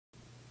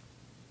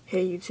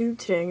Hey YouTube,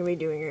 today I'm going to be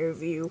doing a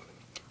review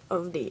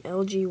of the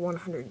LG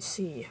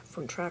 100C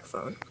from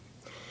TracFone.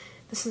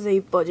 This is a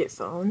budget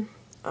phone.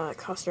 It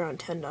costs around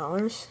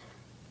 $10.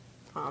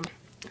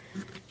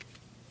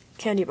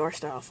 Candy bar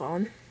style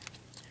phone.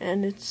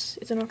 And it's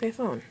an okay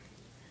phone.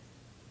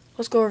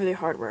 Let's go over the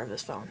hardware of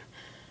this phone.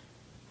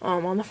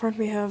 On the front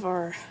we have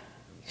our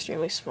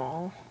extremely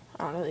small,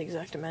 I don't know the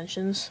exact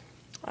dimensions,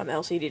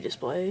 LCD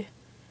display.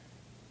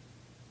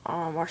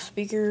 Our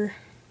speaker,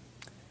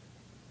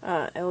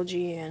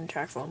 LG and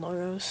TracFone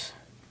logos,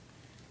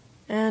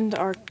 and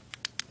our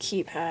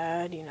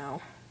keypad,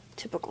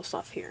 typical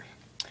stuff here.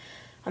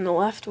 On the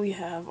left we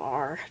have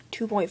our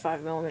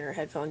 2.5mm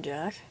headphone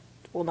jack.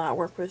 Will not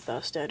work with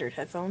standard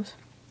headphones.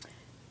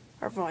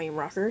 Our volume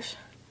rockers.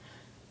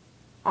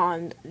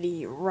 On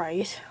the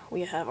right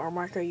we have our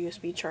micro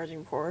USB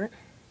charging port.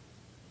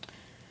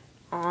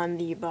 On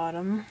the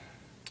bottom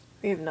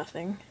we have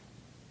nothing,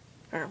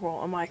 or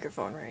well, a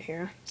microphone right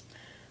here.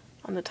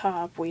 On the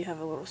top we have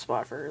a little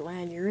spot for a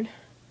lanyard.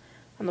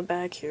 On the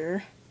back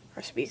here,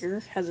 our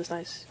speaker has this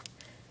nice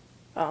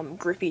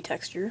grippy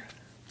texture.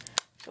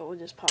 So we'll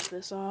just pop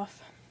this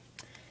off.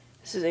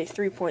 This is a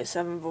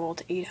 3.7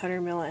 volt 800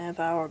 milliamp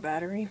hour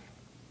battery.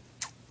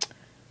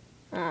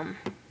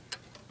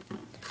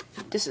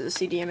 This is a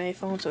CDMA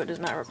phone, so it does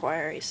not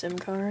require a SIM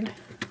card.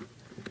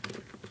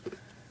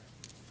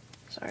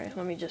 Sorry,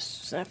 let me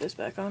just snap this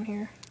back on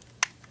here.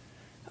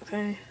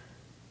 Okay.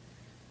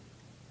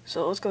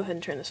 So let's go ahead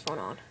and turn this phone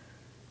on.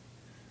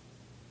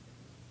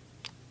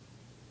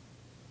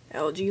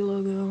 LG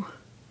logo.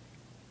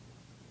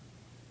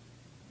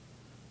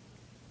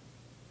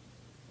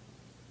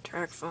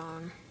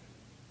 TracFone.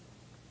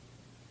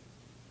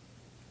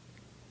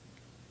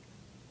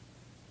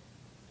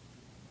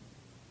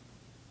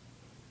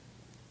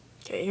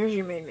 Okay, here's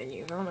your main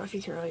menu. I don't know if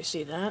you can really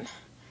see that,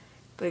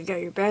 but you've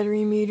got your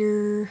battery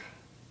meter,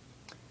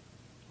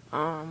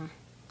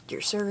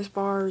 your service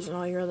bars, and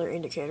all your other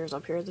indicators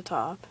up here at the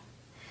top.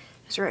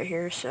 This right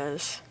here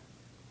says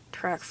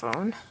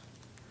TracFone.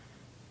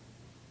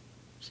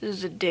 This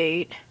is the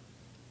date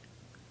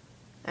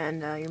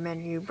and your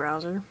menu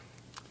browser.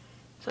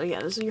 So yeah,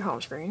 this is your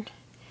home screen.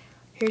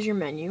 Here's your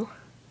menu.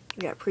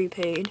 You got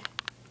prepaid,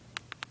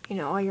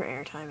 all your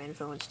airtime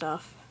info and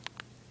stuff.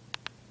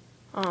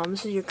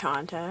 This is your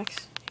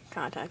contacts,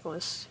 contact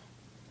list.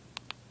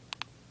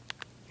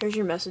 Here's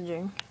your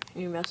messaging,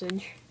 new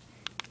message.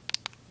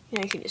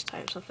 You can just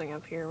type something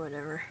up here,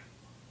 whatever.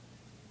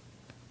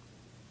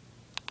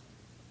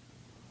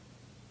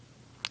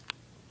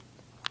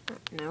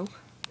 No.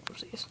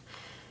 Oopsies.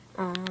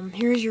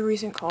 Here's your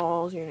recent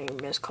calls, your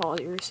missed calls,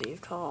 your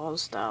received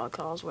calls, dialed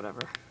calls, whatever.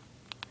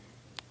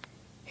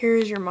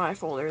 Here's your My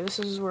folder. This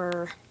is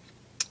where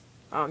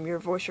your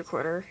voice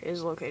recorder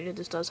is located.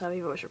 This does have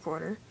a voice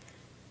recorder.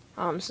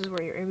 This is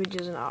where your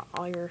images and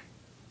all your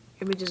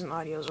images and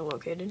audios are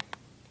located.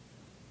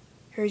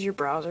 Here's your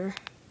browser.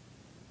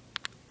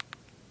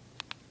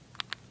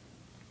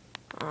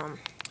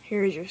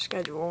 Here's your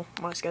schedule.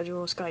 My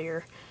schedule. It's got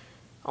your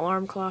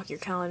alarm clock, your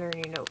calendar,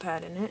 and your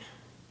notepad in it.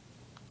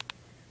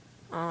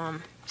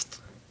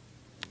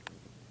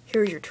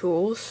 Here's your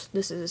tools.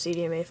 This is a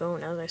CDMA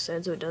phone, as I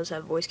said, so it does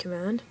have voice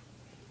command.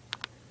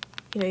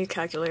 Your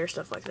calculator,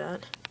 stuff like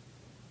that.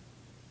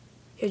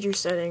 Here's your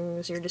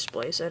settings, your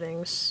display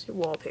settings, your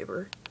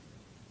wallpaper.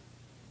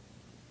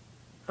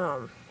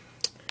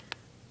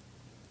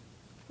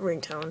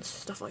 Ringtones,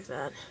 stuff like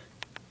that.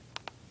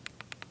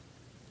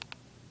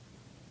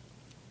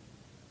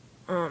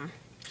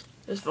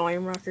 This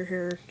volume rocker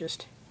here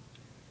just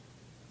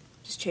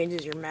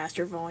changes your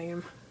master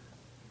volume.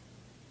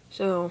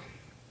 So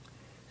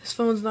this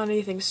phone's not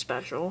anything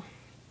special.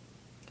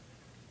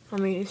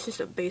 It's just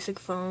a basic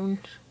phone.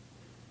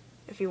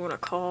 If you want to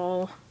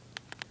call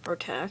or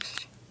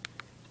text,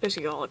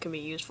 basically all it can be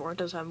used for. It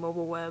does have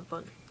mobile web,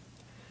 but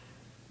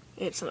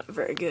it's not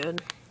very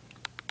good.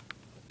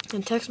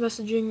 And text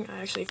messaging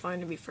I actually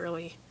find to be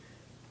fairly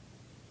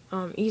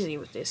easy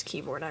with this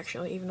keyboard,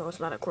 actually, even though it's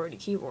not a QWERTY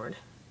keyboard.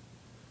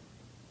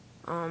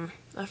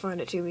 I find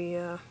it to be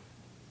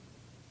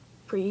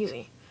pretty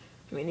easy.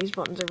 These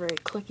buttons are very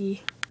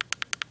clicky.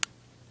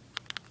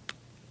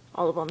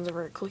 All the buttons are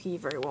very clicky,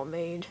 very well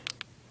made.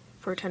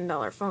 For a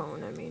 $10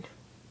 phone,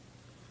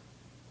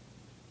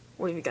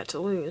 what have you got to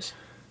lose?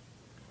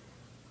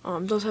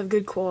 It does have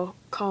good call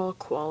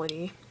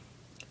quality.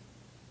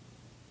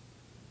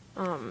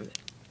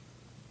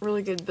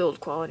 Really good build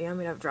quality.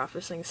 I've dropped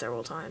this thing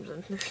several times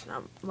and there's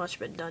not much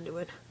been done to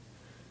it.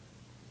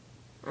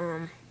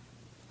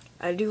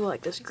 I do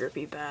like this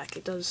grippy back.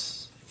 It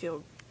does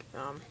feel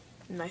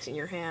nice in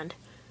your hand.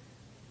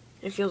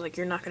 It feels like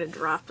you're not going to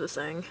drop the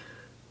thing.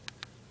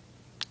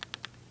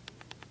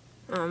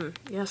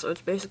 Yeah, so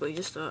it's basically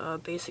just a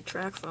basic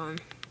TracFone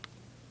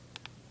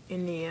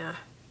in the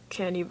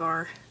candy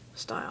bar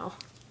style.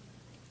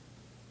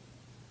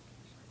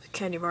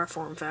 Candy bar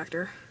form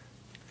factor.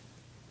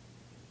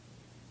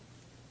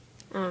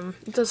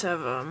 It does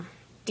have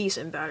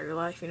decent battery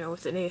life,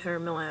 with an 800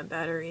 milliamp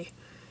battery.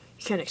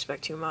 You can't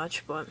expect too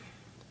much, but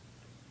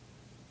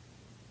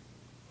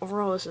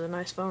overall, this is a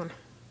nice phone.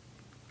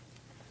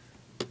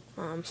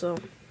 So,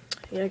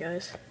 yeah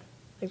guys,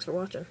 thanks for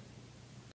watching.